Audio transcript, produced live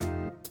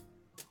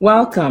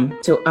Welcome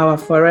to our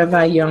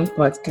Forever Young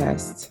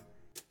podcast,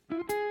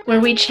 where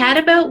we chat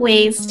about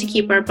ways to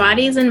keep our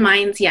bodies and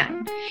minds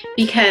young,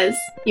 because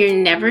you're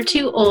never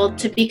too old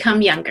to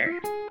become younger.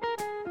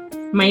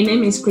 My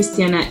name is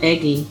Christiana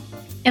Eggy.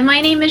 And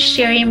my name is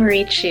Sherry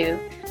Marie Chu.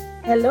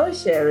 Hello,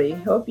 Sherry.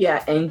 Hope you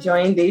are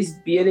enjoying these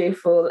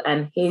beautiful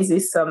and hazy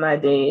summer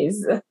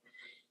days,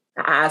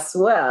 as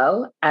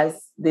well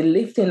as the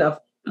lifting of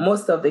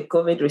most of the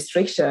COVID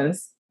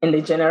restrictions in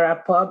the general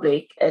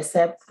public,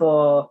 except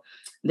for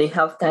the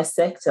healthcare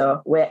sector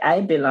where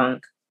I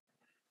belong.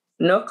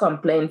 No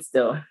complaints,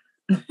 though.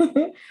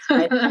 I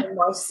feel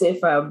much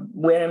safer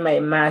wearing my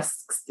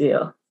mask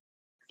still.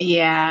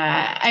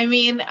 Yeah, I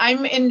mean,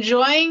 I'm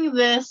enjoying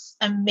this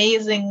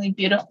amazingly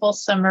beautiful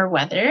summer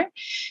weather.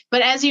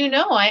 But as you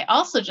know, I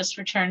also just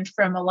returned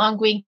from a long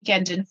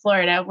weekend in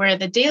Florida where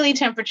the daily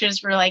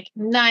temperatures were like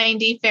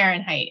 90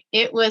 Fahrenheit.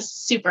 It was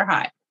super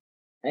hot.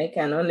 I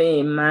can only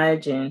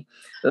imagine.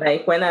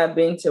 Like when I've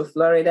been to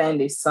Florida in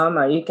the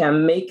summer, you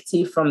can make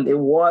tea from the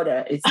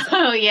water.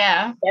 Oh,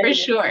 yeah, for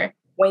sure.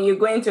 When you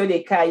go into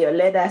the car, your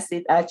leather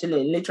seat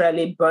actually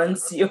literally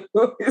burns you.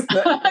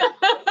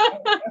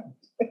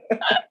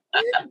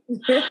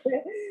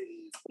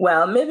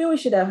 Well, maybe we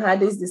should have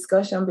had this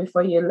discussion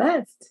before you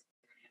left,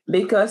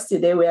 because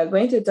today we are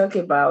going to talk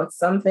about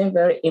something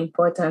very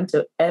important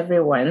to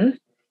everyone: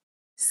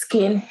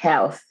 skin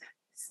health,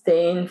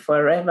 staying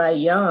forever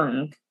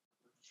young.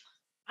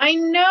 I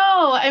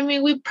know. I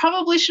mean, we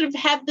probably should have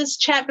had this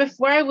chat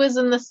before I was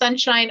in the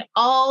sunshine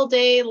all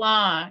day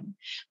long.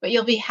 But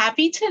you'll be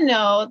happy to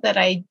know that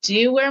I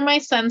do wear my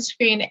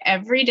sunscreen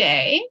every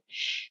day.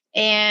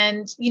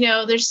 And, you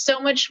know, there's so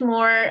much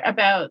more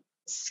about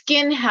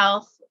skin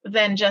health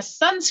than just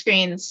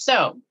sunscreens.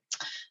 So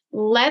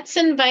let's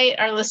invite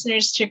our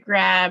listeners to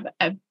grab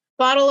a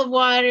bottle of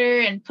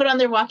water and put on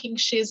their walking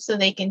shoes so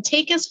they can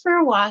take us for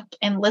a walk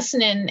and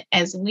listen in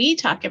as we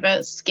talk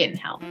about skin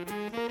health.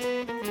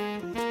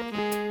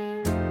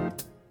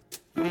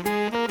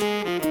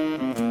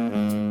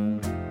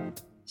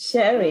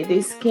 Sherry,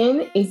 the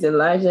skin is the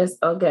largest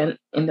organ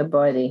in the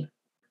body.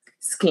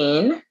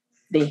 Skin,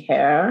 the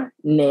hair,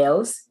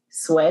 nails,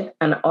 sweat,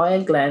 and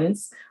oil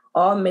glands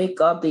all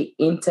make up the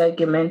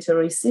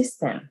integumentary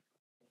system.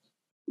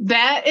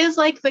 That is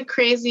like the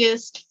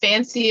craziest,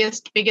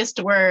 fanciest, biggest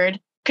word,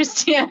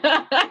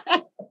 Christiana.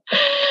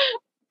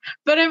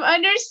 But I'm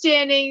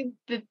understanding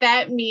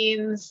that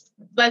means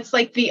that's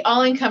like the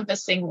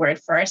all-encompassing word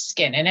for our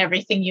skin and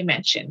everything you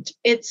mentioned.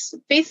 It's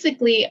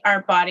basically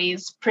our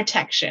body's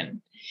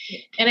protection.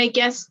 And I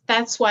guess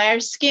that's why our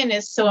skin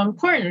is so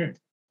important.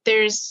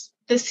 There's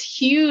this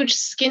huge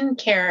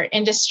skincare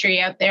industry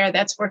out there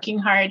that's working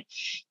hard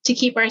to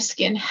keep our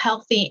skin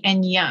healthy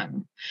and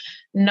young.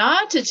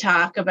 Not to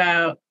talk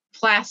about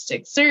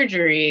plastic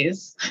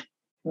surgeries.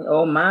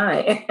 Oh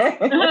my.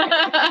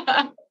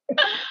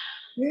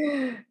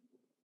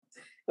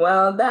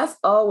 Well, that's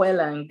all well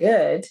and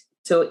good,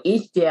 to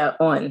each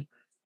their own.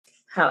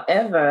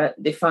 However,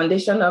 the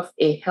foundation of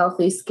a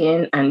healthy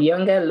skin and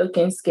younger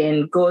looking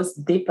skin goes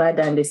deeper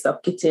than the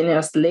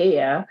subcutaneous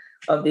layer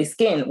of the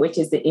skin, which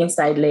is the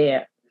inside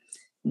layer.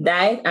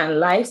 Diet and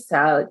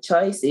lifestyle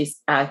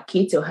choices are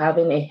key to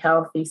having a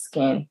healthy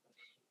skin.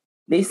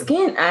 The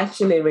skin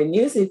actually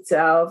renews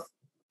itself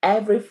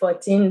every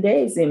 14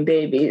 days in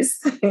babies.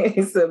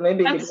 So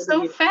maybe that's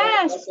so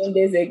fast. 14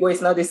 days ago,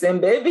 it's not the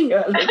same baby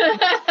you're looking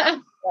at.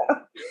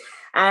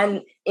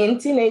 And in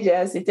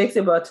teenagers, it takes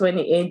about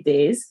 28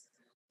 days,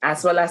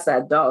 as well as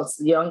adults,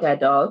 young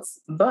adults.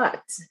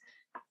 But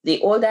the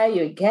older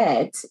you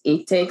get,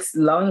 it takes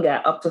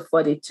longer, up to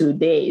 42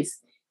 days.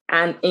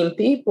 And in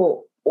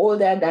people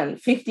older than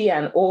 50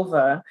 and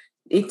over,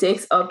 it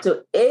takes up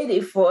to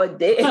 84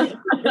 days.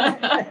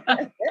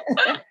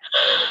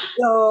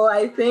 So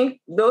I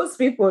think those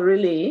people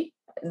really,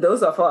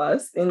 those of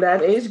us in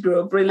that age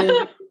group,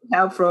 really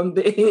help from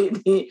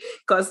the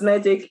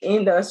cosmetic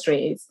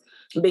industries,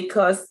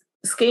 because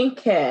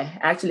skincare,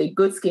 actually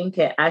good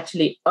skincare,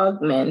 actually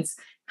augments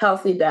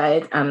healthy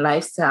diet and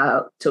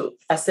lifestyle to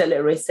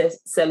accelerate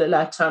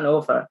cellular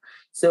turnover.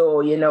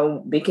 So, you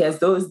know, because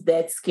those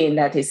dead skin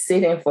that is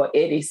sitting for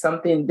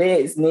 80-something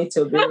days need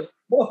to be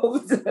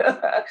moved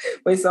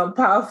with some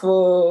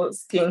powerful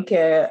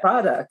skincare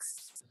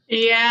products.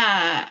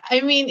 Yeah,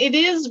 I mean, it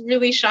is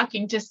really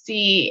shocking to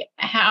see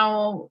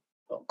how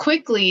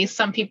quickly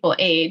some people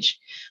age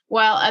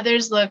while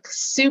others look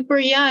super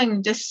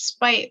young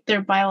despite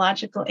their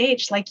biological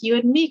age, like you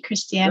and me,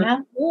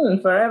 Christiana.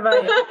 Forever.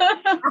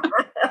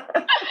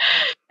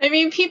 I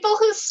mean, people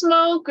who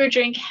smoke or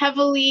drink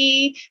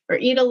heavily or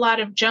eat a lot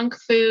of junk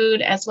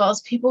food, as well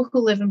as people who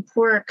live in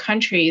poorer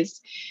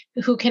countries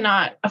who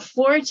cannot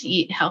afford to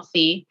eat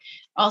healthy,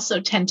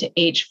 also tend to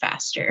age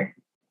faster.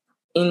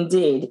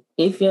 Indeed,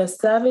 if you're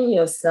starving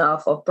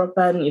yourself of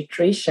proper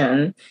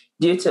nutrition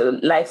due to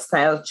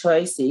lifestyle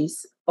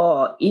choices,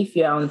 or if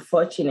you're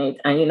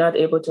unfortunate and you're not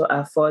able to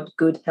afford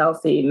good,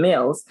 healthy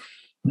meals,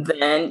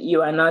 then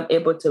you are not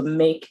able to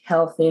make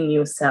healthy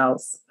new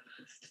cells.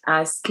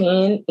 Our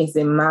skin is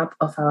a map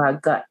of our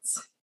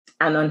guts.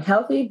 an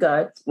unhealthy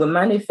gut will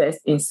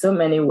manifest in so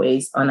many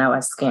ways on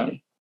our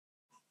skin.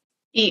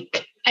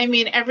 Eek. I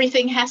mean,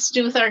 everything has to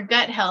do with our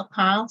gut health,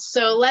 huh?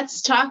 So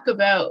let's talk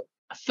about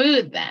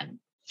food then.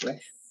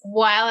 Yes.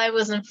 While I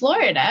was in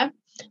Florida,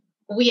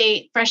 we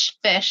ate fresh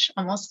fish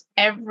almost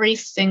every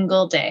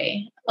single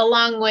day,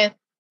 along with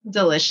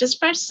delicious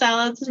fresh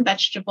salads and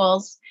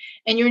vegetables.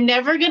 And you're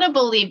never going to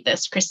believe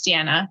this,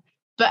 Christiana,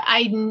 but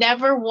I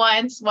never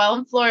once, while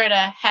in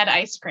Florida, had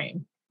ice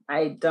cream.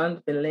 I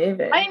don't believe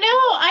it. I know.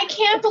 I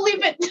can't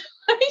believe it.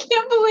 I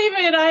can't believe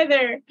it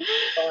either.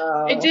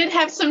 Wow. I did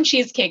have some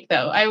cheesecake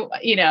though.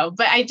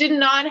 But I did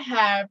not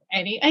have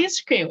any ice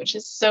cream, which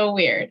is so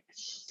weird.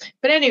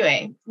 But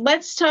anyway,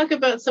 let's talk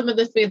about some of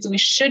the foods we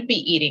should be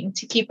eating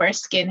to keep our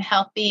skin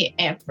healthy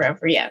and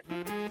forever young.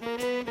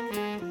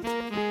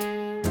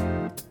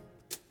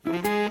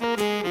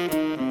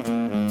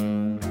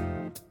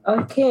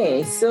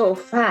 Okay, so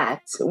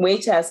fat,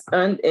 which has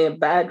earned a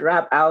bad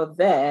rap out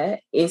there,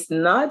 is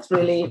not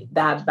really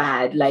that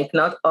bad. Like,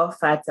 not all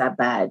fats are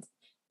bad.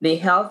 The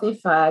healthy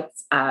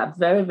fats are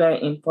very,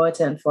 very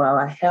important for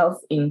our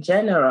health in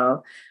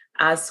general,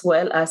 as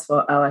well as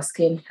for our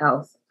skin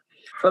health.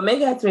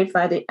 Omega-3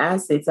 fatty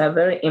acids are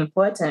very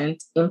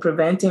important in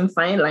preventing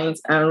fine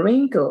lines and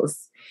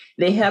wrinkles.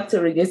 They help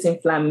to reduce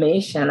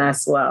inflammation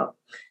as well.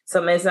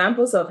 Some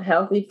examples of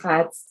healthy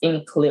fats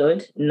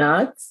include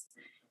nuts,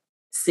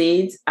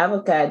 seeds,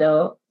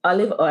 avocado,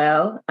 olive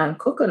oil, and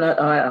coconut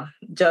oil,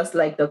 just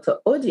like Dr.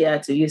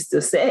 Odiatu used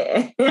to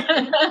say.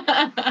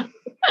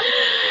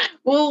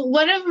 Well,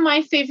 one of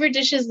my favorite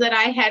dishes that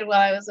I had while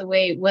I was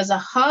away was a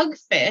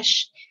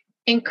hogfish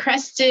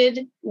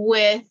encrusted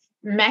with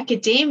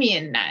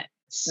macadamia nut.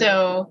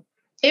 So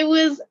it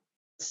was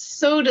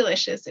so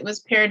delicious. It was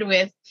paired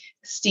with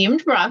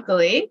steamed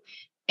broccoli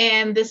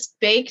and this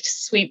baked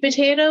sweet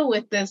potato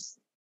with this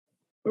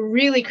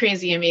really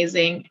crazy,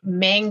 amazing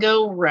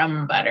mango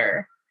rum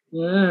butter.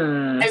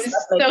 I'm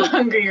so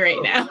hungry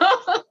right now.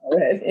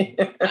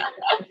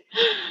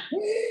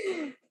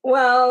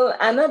 Well,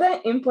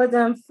 another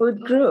important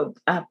food group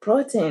are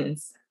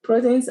proteins.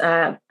 Proteins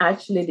are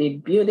actually the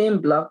building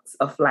blocks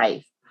of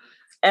life.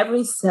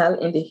 Every cell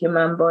in the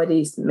human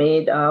body is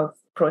made of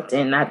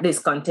protein, at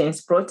least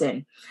contains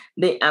protein.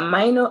 The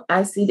amino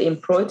acid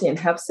in protein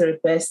helps to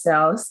repair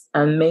cells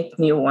and make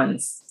new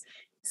ones.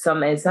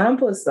 Some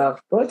examples of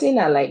protein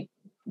are like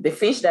the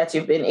fish that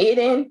you've been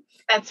eating.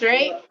 That's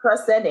right.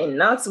 Crusted in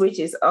nuts, which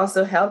is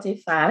also healthy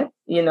fat,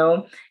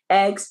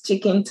 eggs,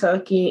 chicken,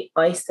 turkey,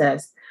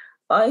 oysters.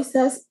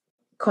 Oysters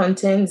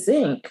contain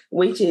zinc,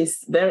 which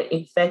is very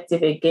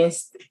effective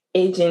against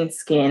aging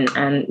skin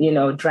and,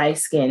 dry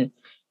skin.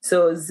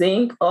 So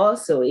zinc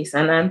also is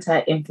an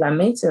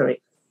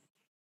anti-inflammatory.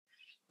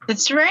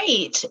 That's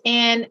right.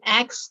 And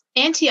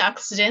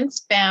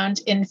antioxidants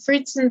found in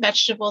fruits and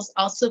vegetables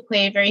also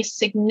play a very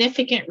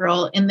significant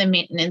role in the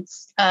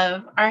maintenance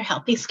of our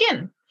healthy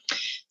skin.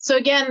 So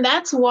again,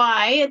 that's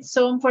why it's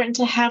so important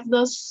to have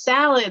those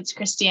salads,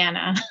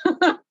 Christiana.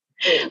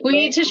 We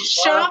need to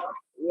shop.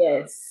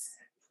 Yes.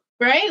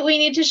 Right? We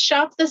need to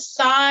shop the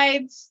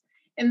sides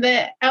and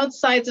the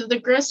outsides of the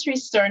grocery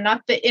store,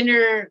 not the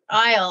inner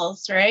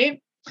aisles,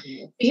 right?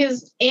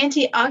 Because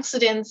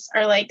antioxidants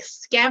are like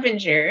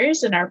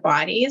scavengers in our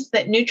bodies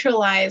that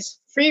neutralize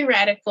free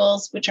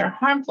radicals, which are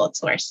harmful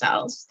to our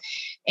cells.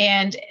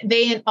 And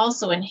they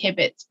also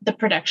inhibit the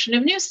production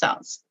of new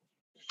cells.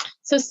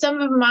 So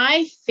some of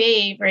my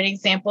favorite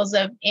examples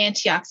of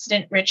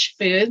antioxidant-rich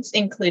foods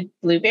include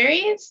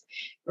blueberries,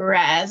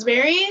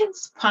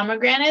 raspberries,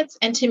 pomegranates,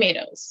 and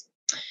tomatoes.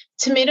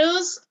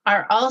 Tomatoes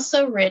are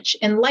also rich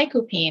in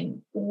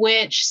lycopene,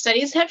 which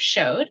studies have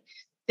showed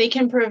they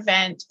can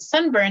prevent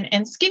sunburn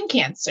and skin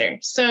cancer.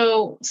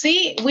 So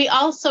see, we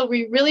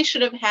really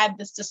should have had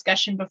this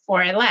discussion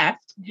before I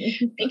left,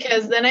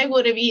 because then I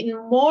would have eaten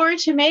more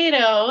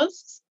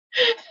tomatoes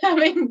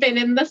having been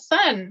in the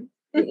sun.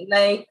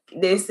 Like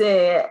they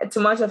say, too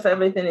much of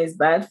everything is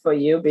bad for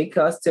you,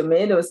 because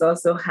tomatoes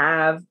also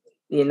have,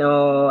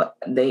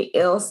 the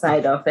ill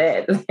side of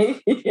it.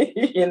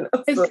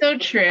 It's so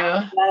true.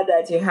 I'm glad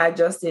that you had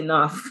just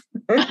enough.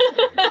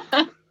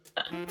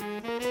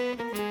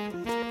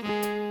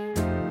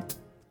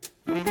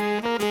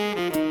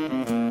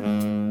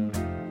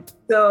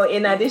 So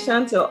in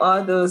addition to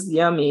all those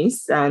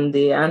yummies and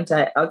the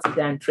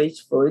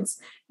antioxidant-rich foods,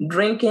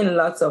 drinking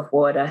lots of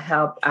water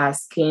help our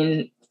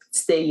skin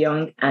stay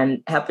young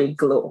and help it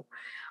glow.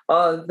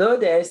 Although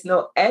there's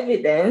no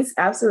evidence,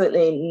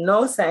 absolutely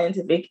no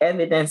scientific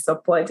evidence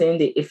supporting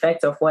the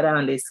effect of water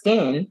on the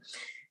skin,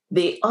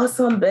 the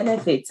awesome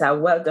benefits are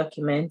well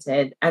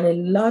documented, and a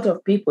lot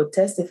of people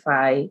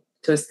testify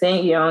to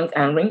staying young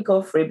and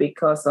wrinkle-free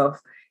because of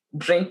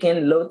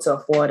drinking loads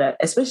of water,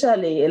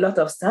 especially a lot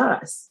of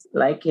stars,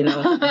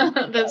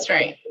 That's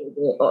right.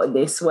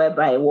 They swear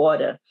by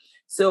water.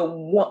 So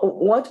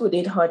what would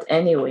it hurt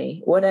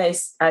anyway? Water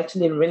is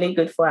actually really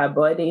good for our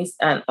bodies,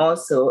 and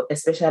also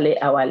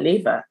especially our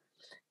liver,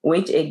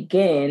 which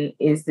again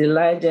is the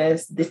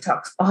largest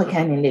detox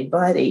organ in the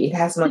body. It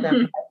has more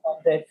than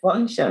their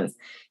functions.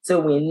 So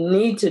we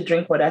need to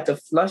drink water to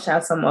flush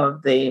out some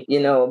of the,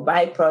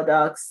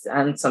 byproducts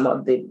and some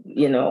of the,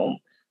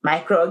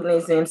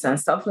 microorganisms and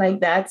stuff like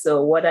that.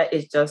 So water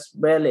is just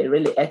really,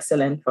 really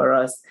excellent for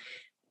us.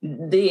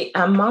 The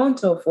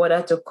amount of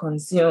water to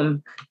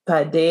consume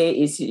per day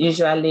is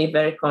usually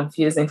very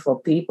confusing for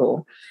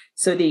people.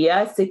 So the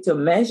yardstick to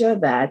measure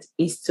that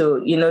is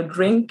to,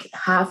 drink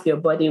half your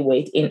body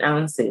weight in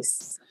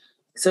ounces.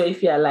 So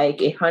if you're like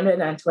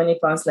 120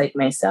 pounds like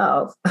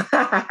myself,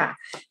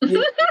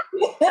 you,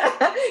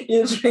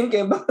 you drink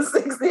about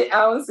 60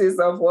 ounces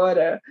of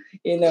water,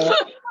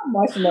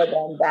 much more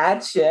than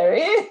that,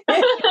 Sherry.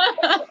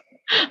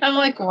 I'm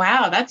like,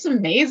 wow, that's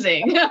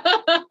amazing.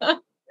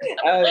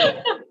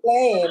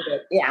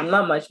 I'm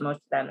not much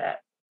than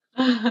that.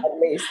 At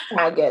least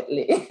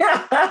targetly.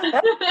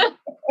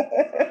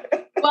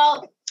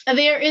 Well,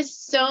 there is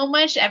so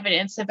much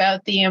evidence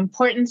about the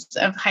importance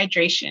of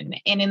hydration.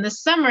 And in the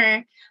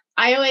summer,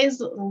 I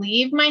always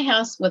leave my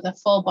house with a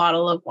full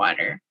bottle of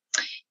water.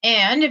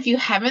 And if you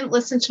haven't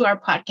listened to our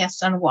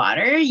podcast on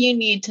water, you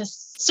need to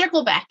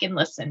circle back and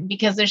listen,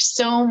 because there's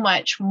so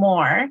much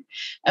more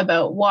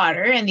about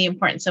water and the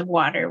importance of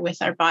water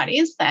with our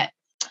bodies that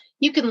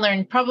you can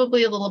learn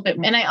probably a little bit.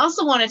 And I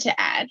also wanted to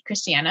add,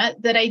 Christiana,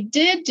 that I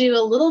did do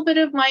a little bit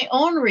of my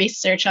own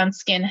research on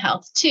skin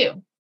health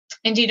too.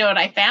 And do you know what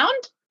I found?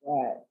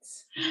 What?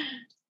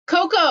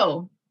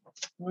 Cocoa.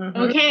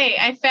 Mm-hmm. Okay,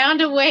 I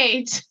found a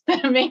way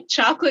to make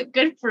chocolate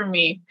good for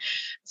me.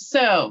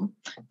 So,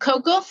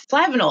 cocoa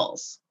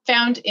flavonols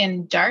found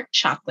in dark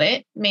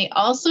chocolate may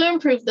also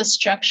improve the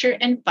structure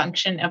and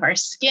function of our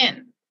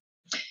skin.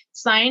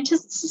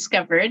 Scientists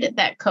discovered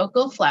that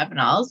cocoa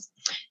flavonols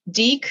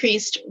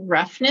decreased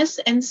roughness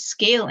and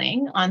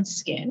scaling on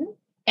skin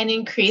and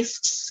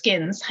increased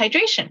skin's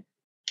hydration,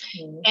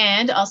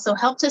 and also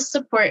helped to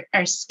support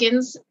our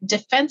skin's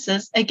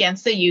defenses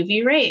against the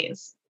UV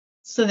rays.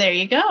 So there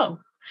you go.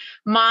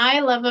 My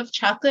love of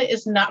chocolate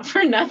is not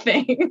for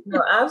nothing.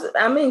 No,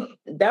 I mean,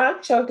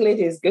 dark chocolate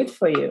is good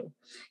for you.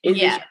 It's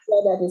the sugar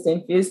that is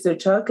infused to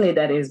chocolate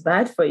that is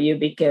bad for you,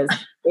 because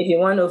if you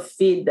want to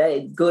feed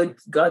the good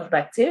gut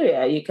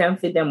bacteria, you can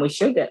feed them with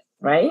sugar,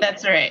 right?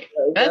 That's right.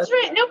 That's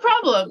right. No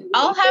problem.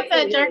 I'll have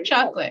that dark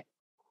chocolate.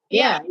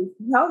 Yeah, it's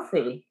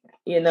healthy,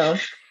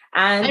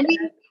 And I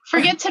mean,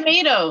 forget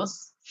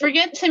tomatoes.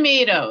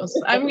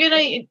 I'm going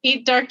to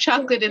eat dark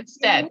chocolate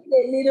instead. A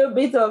little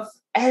bit of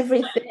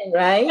everything,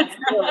 right?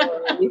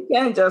 So you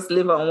can't just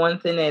live on one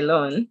thing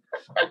alone.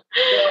 So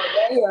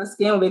then your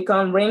skin will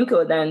become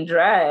wrinkled and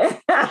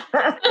dry.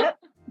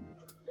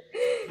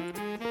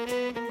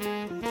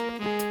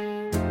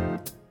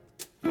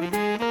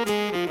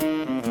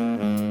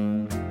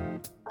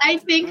 I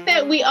think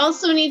that we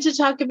also need to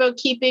talk about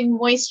keeping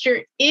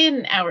moisture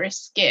in our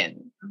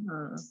skin.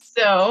 Mm-hmm.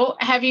 So,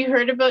 have you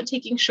heard about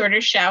taking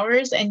shorter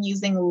showers and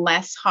using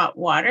less hot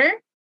water?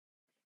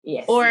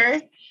 Yes.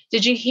 Or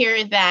did you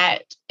hear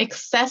that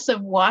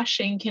excessive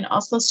washing can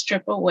also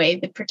strip away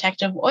the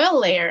protective oil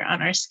layer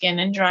on our skin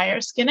and dry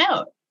our skin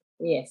out?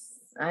 Yes,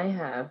 I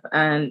have.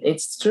 And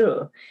it's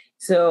true.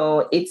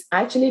 So it's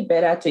actually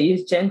better to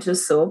use gentle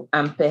soap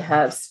and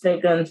perhaps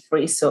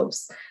fragrance-free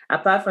soaps.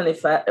 Apart from the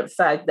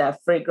fact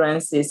that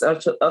fragrances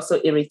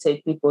also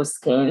irritate people's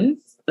skin,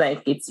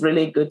 like it's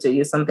really good to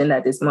use something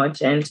that is more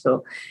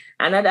gentle.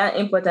 Another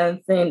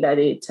important thing that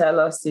they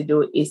tell us to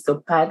do is to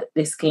pat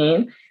the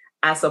skin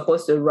as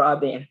opposed to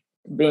rubbing,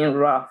 being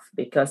rough,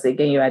 because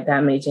again, you are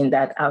damaging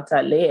that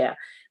outer layer.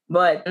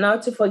 But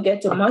not to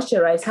forget to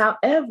moisturize.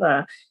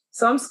 However,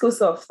 some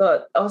schools of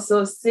thought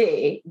also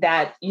say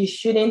that you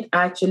shouldn't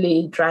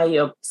actually dry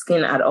your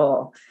skin at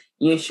all.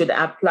 You should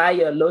apply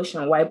your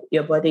lotion while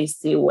your body is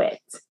still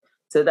wet.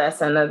 So that's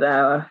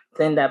another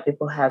thing that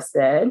people have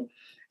said.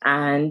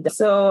 And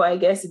so I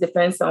guess it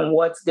depends on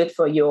what's good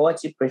for you,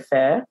 what you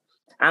prefer.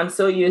 I'm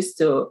so used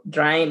to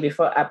drying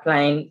before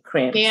applying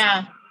cream.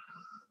 Yeah.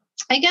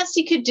 I guess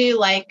you could do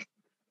like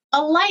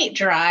a light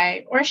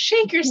dry or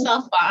shake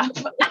yourself off.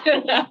 I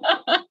don't know.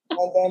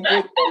 And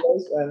then put the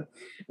lotion.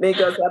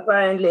 Because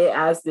apparently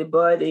as the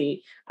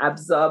body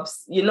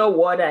absorbs,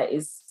 water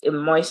is a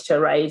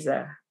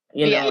moisturizer,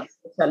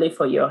 especially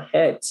for your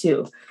hair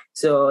too.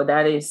 So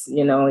that is, it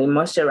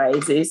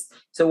moisturizes.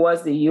 So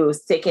what's the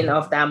use? Taking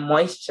off that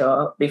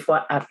moisture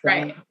before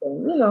applying. Right.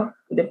 So,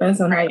 it depends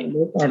on how you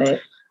look at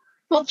it.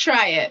 We'll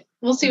try it.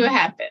 We'll see what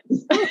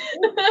happens.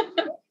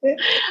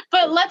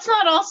 But let's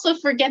not also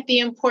forget the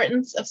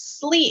importance of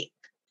sleep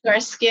to our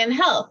skin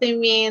health. I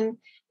mean,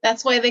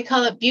 that's why they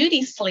call it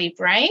beauty sleep,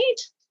 right?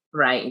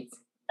 Right.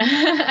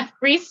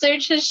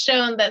 Research has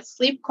shown that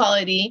sleep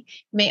quality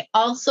may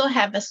also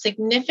have a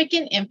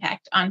significant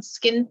impact on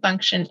skin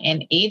function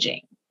and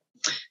aging.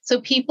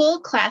 So people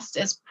classed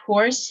as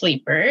poor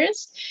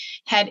sleepers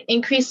had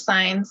increased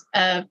signs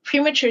of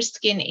premature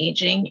skin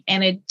aging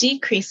and a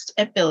decreased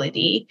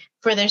ability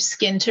for their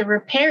skin to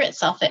repair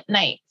itself at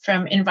night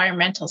from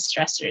environmental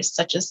stressors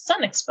such as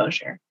sun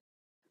exposure.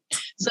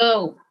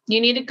 So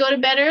you need to go to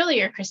bed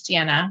earlier,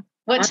 Christiana.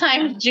 What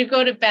time did you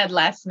go to bed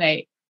last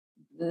night?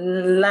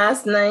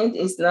 Last night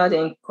is not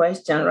in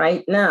question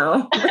right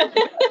now. I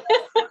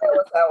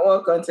was at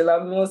work until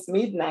almost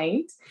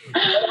midnight.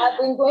 But I've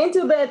been going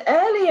to bed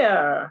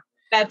earlier.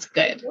 That's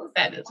good.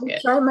 That is good. I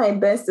try my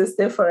best to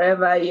stay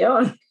forever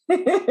young.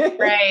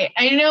 Right.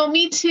 I know,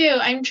 me too.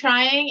 I'm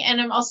trying,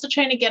 and I'm also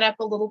trying to get up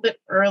a little bit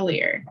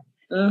earlier.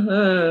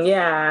 Mm-hmm.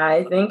 Yeah,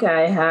 I think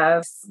I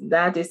have.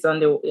 That is in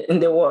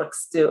the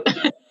works too.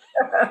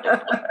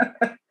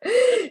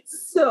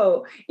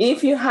 So,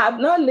 if you have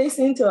not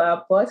listened to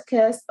our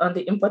podcast on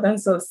the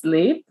importance of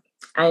sleep,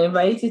 I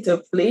invite you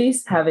to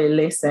please have a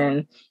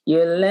listen.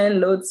 You'll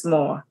learn loads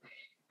more.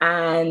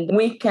 And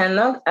we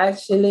cannot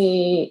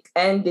actually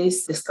end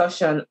this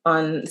discussion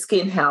on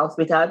skin health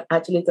without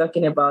actually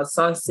talking about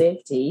sun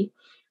safety.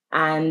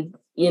 And,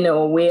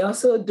 we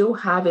also do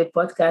have a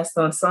podcast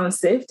on sun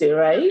safety,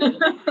 right?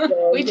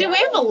 So, we do. We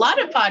have a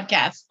lot of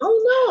podcasts.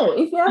 Oh, no.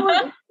 If you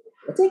haven't,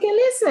 take a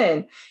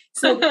listen.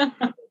 So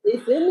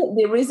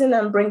the reason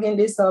I'm bringing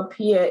this up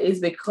here is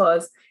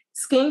because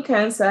skin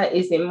cancer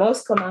is the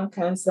most common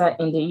cancer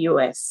in the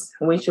US,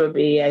 which would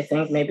be, I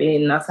think, maybe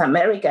North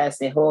America as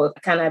a whole,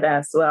 Canada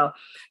as well.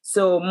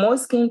 So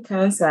most skin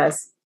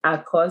cancers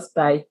are caused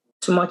by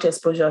too much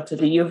exposure to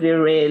the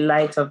UV ray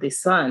light of the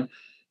sun.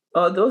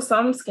 Although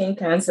some skin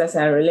cancers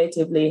are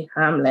relatively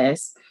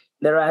harmless,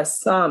 there are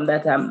some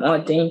that are more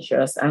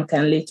dangerous and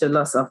can lead to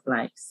loss of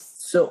life.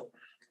 So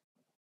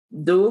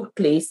do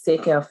please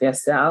take care of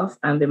yourself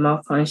and be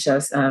more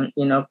conscious and,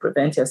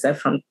 prevent yourself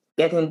from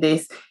getting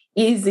this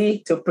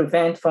easy to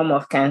prevent form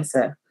of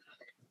cancer.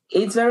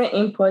 It's very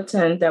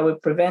important that we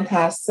prevent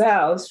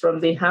ourselves from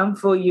the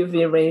harmful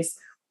UV rays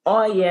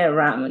all year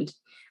round,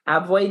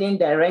 avoiding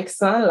direct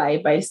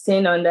sunlight by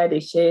staying under the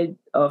shade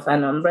of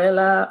an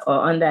umbrella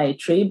or under a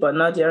tree, but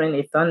not during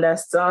a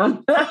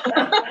thunderstorm,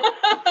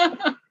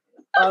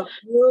 of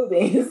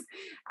buildings,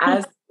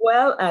 as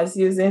well as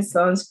using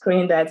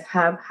sunscreen that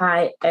have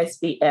high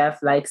SPF,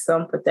 like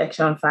sun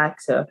protection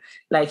factor.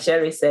 Like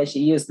Sherry said, she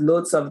used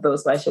loads of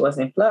those while she was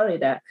in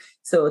Florida.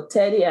 So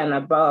 30 and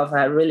above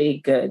are really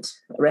good,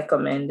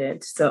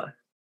 recommended. So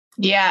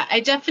yeah,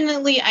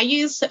 I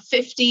use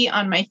 50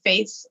 on my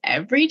face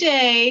every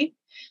day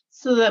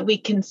so that we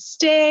can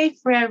stay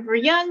forever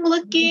young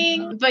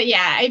looking. Mm-hmm. But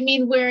yeah,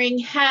 wearing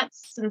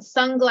hats and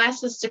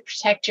sunglasses to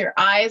protect your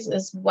eyes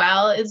as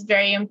well is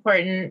very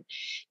important.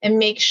 And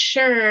make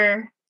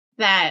sure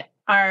that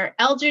our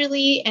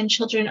elderly and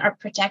children are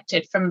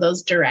protected from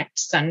those direct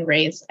sun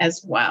rays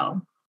as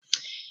well.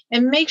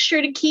 And make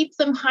sure to keep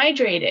them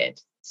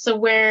hydrated.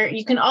 So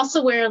you can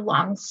also wear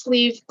long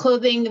sleeve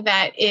clothing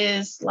that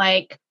is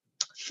like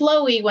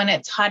flowy when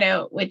it's hot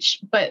out,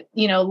 but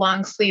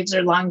long sleeves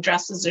or long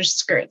dresses or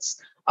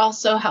skirts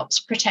also helps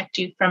protect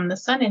you from the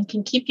sun and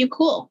can keep you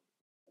cool.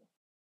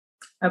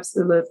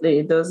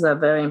 Absolutely. Those are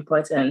very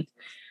important.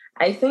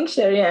 I think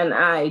Sherry and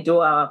I do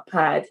our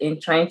part in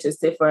trying to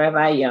stay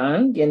forever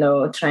young,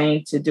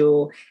 trying to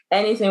do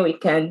anything we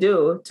can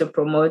do to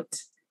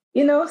promote,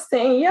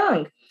 staying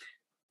young.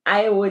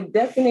 I would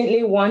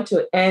definitely want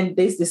to end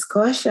this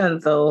discussion,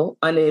 though,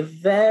 on a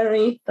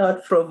very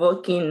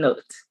thought-provoking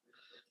note.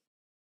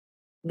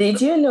 Did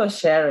you know,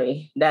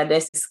 Sherry, that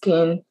there's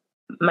skin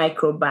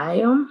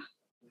microbiome?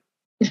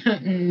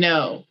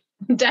 No,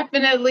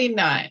 definitely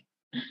not.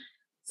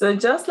 So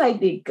just like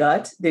the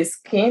gut, the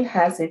skin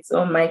has its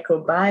own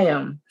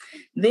microbiome.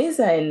 These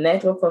are a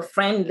network of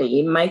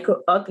friendly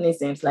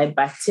microorganisms like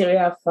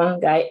bacteria,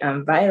 fungi,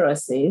 and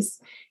viruses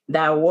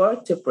that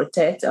work to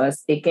protect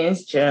us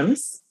against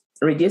germs,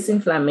 reduce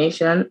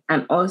inflammation,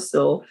 and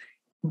also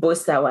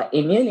boost our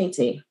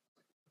immunity.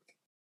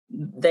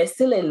 There's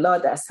still a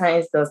lot that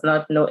science does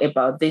not know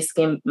about this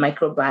skin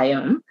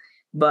microbiome.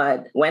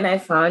 But when I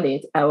found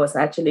it, I was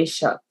actually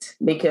shocked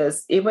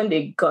because even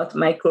the gut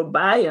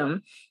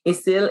microbiome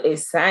is still a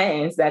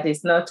science that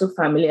is not too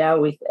familiar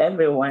with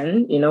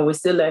everyone. We're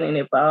still learning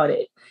about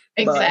it.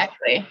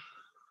 Exactly.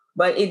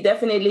 But it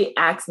definitely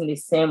acts in the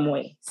same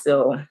way.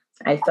 So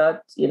I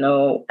thought,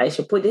 I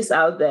should put this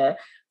out there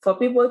for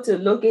people to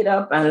look it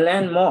up and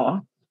learn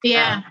more.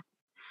 Yeah.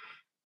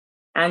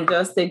 And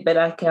just take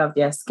better care of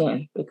their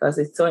skin because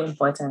it's so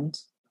important.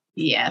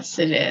 Yes,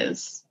 it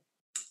is.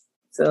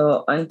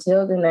 So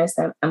until the next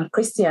time, I'm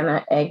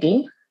Christiana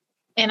Eggy.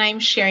 And I'm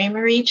Sherry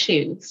Marie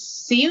Chu.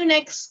 See you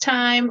next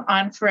time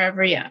on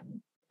Forever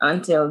Young.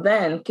 Until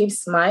then, keep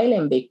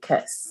smiling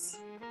because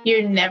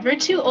you're never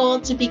too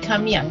old to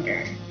become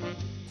younger.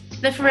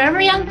 The Forever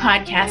Young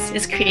podcast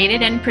is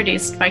created and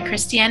produced by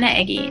Christiana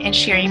Eggy and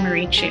Sherry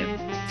Marie Chu.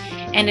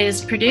 And it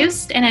is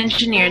produced and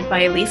engineered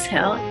by Elise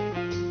Hill.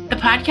 The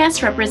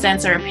podcast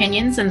represents our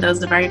opinions and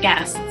those of our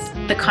guests.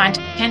 The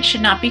content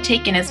should not be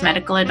taken as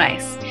medical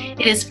advice.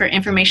 It is for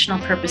informational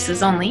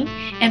purposes only,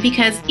 and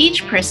because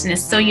each person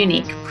is so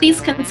unique, please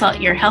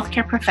consult your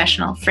healthcare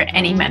professional for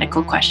any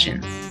medical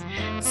questions.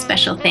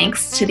 Special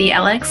thanks to the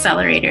Ella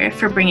Accelerator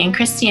for bringing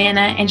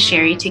Christiana and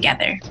Sherry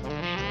together.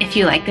 If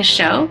you like the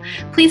show,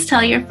 please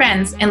tell your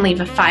friends and leave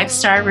a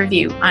 5-star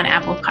review on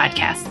Apple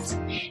Podcasts.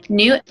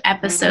 New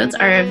episodes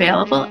are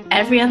available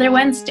every other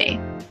Wednesday.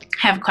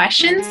 Have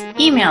questions?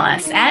 Email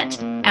us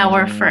at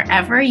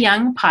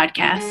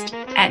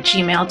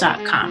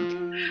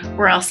ourforeveryoungpodcast@gmail.com.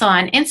 We're also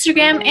on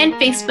Instagram and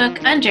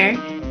Facebook under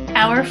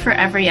Our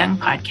Forever Young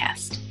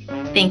Podcast.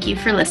 Thank you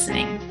for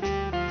listening.